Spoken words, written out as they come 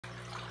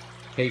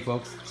Hey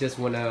folks, just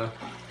wanna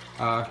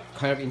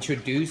kind of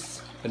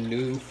introduce a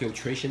new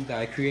filtration that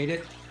I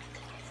created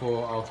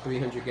for our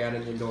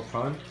 300-gallon indoor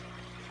pond.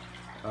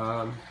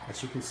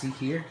 As you can see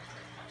here,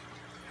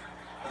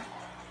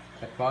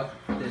 I bought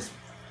this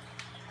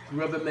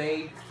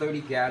Rubbermaid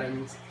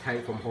 30-gallon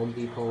tank from Home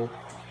Depot.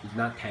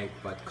 Not tank,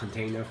 but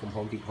container from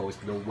Home Depot. It's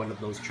one of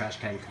those trash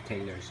can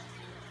containers.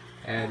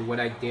 And what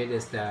I did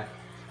is that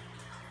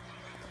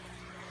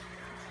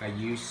I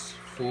used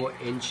 4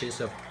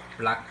 inches of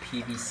black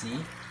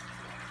PVC,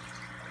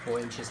 4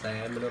 inches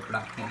diameter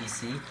black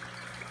PVC,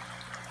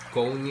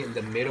 going in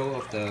the middle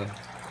of the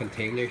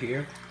container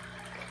here,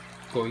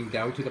 going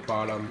down to the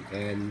bottom,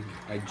 and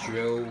I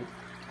drill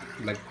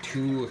like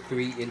 2 or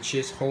 3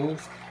 inches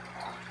holes,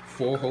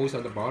 4 holes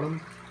on the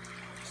bottom,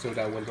 so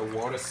that when the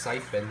water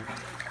siphon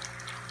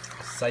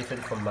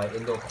from my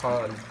indoor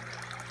pond,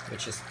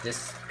 which is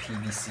this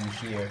PVC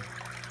here,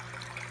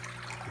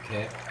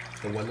 okay,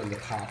 the one on the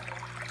top.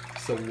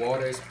 So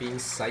water is being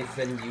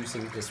siphoned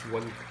using this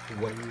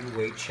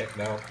one-way check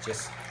valve.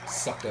 Just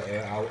suck the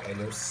air out and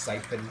it'll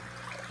siphon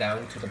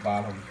down to the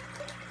bottom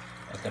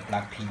of the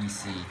black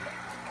PVC.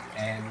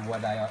 And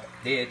what I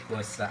did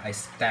was I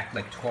stacked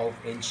like 12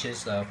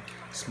 inches of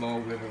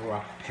small river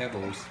rock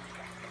pebbles,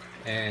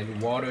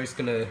 and water is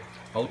gonna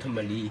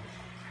ultimately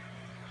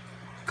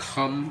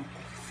come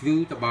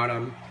through the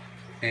bottom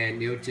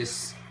and it'll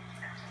just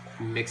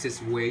mix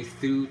its way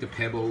through the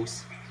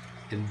pebbles,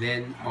 and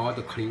then all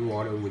the clean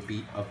water would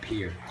be up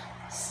here,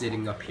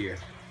 sitting up here.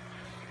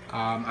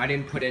 I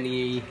didn't put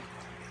any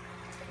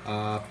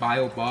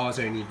bio balls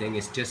or anything.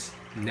 It's just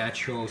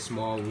natural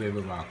small river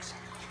rocks.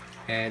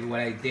 And what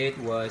I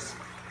did was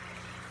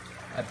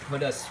I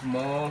put a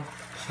small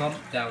pump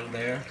down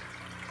there.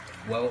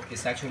 Well,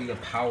 it's actually a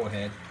power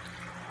head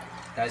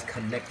that's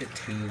connected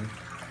to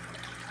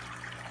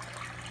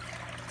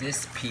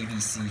this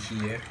PVC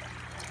here,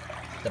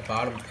 the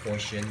bottom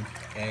portion,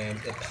 and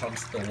it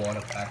pumps the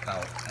water back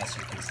out, as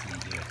you can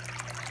see here.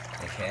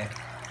 Okay,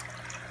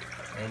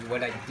 and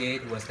what I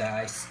did was that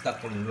I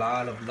stuck a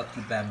lot of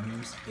lucky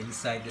bamboos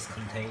inside this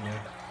container.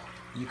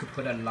 You could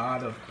put a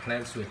lot of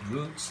plants with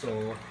roots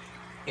or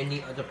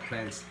any other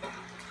plants,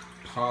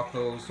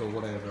 pothos or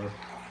whatever,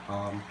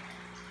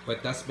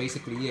 but that's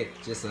basically it.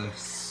 Just a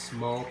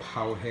small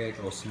power head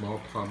or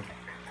small pump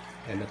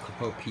and a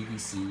couple of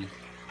PVC,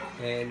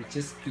 and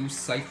just do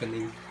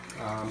siphoning.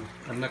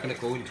 I'm not gonna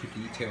go into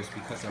details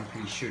because I'm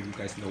pretty sure you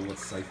guys know what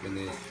siphon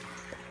is,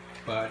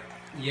 but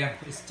yeah,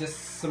 it's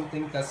just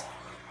something that's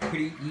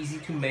pretty easy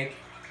to make,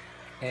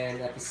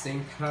 and at the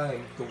same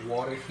time the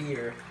water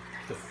here,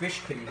 the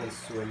fish could even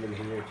swim in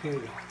here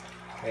too.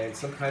 And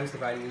sometimes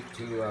if I need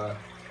to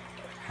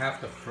have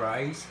the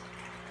fries,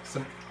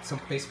 some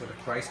place for the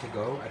fries to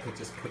go, I could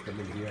just put them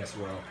in here as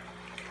well.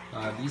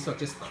 These are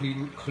just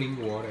clean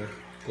water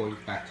going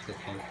back to the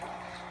tank.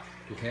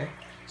 Okay,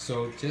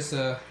 so just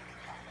a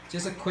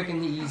quick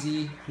and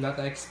easy, not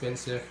that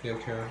expensive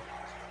filter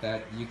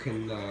that you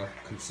can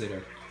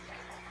consider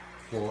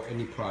for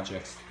any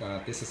projects.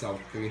 This is our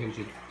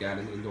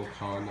 300-gallon indoor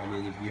pond. I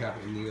mean, if you have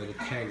any other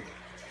tank,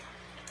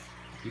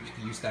 you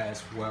could use that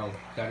as well.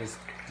 That is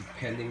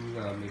depending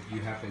if you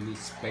have any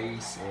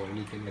space or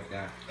anything like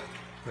that.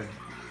 But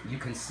you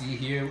can see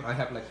here, I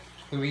have like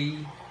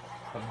 3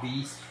 of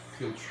these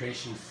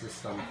filtration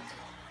systems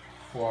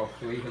for our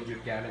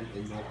 300-gallon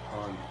indoor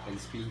pond, and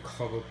it's being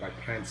covered by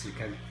plants. You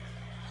can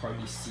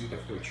hardly see the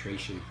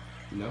filtration,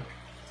 you know.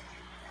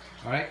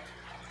 All right,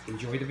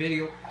 enjoy the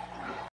video.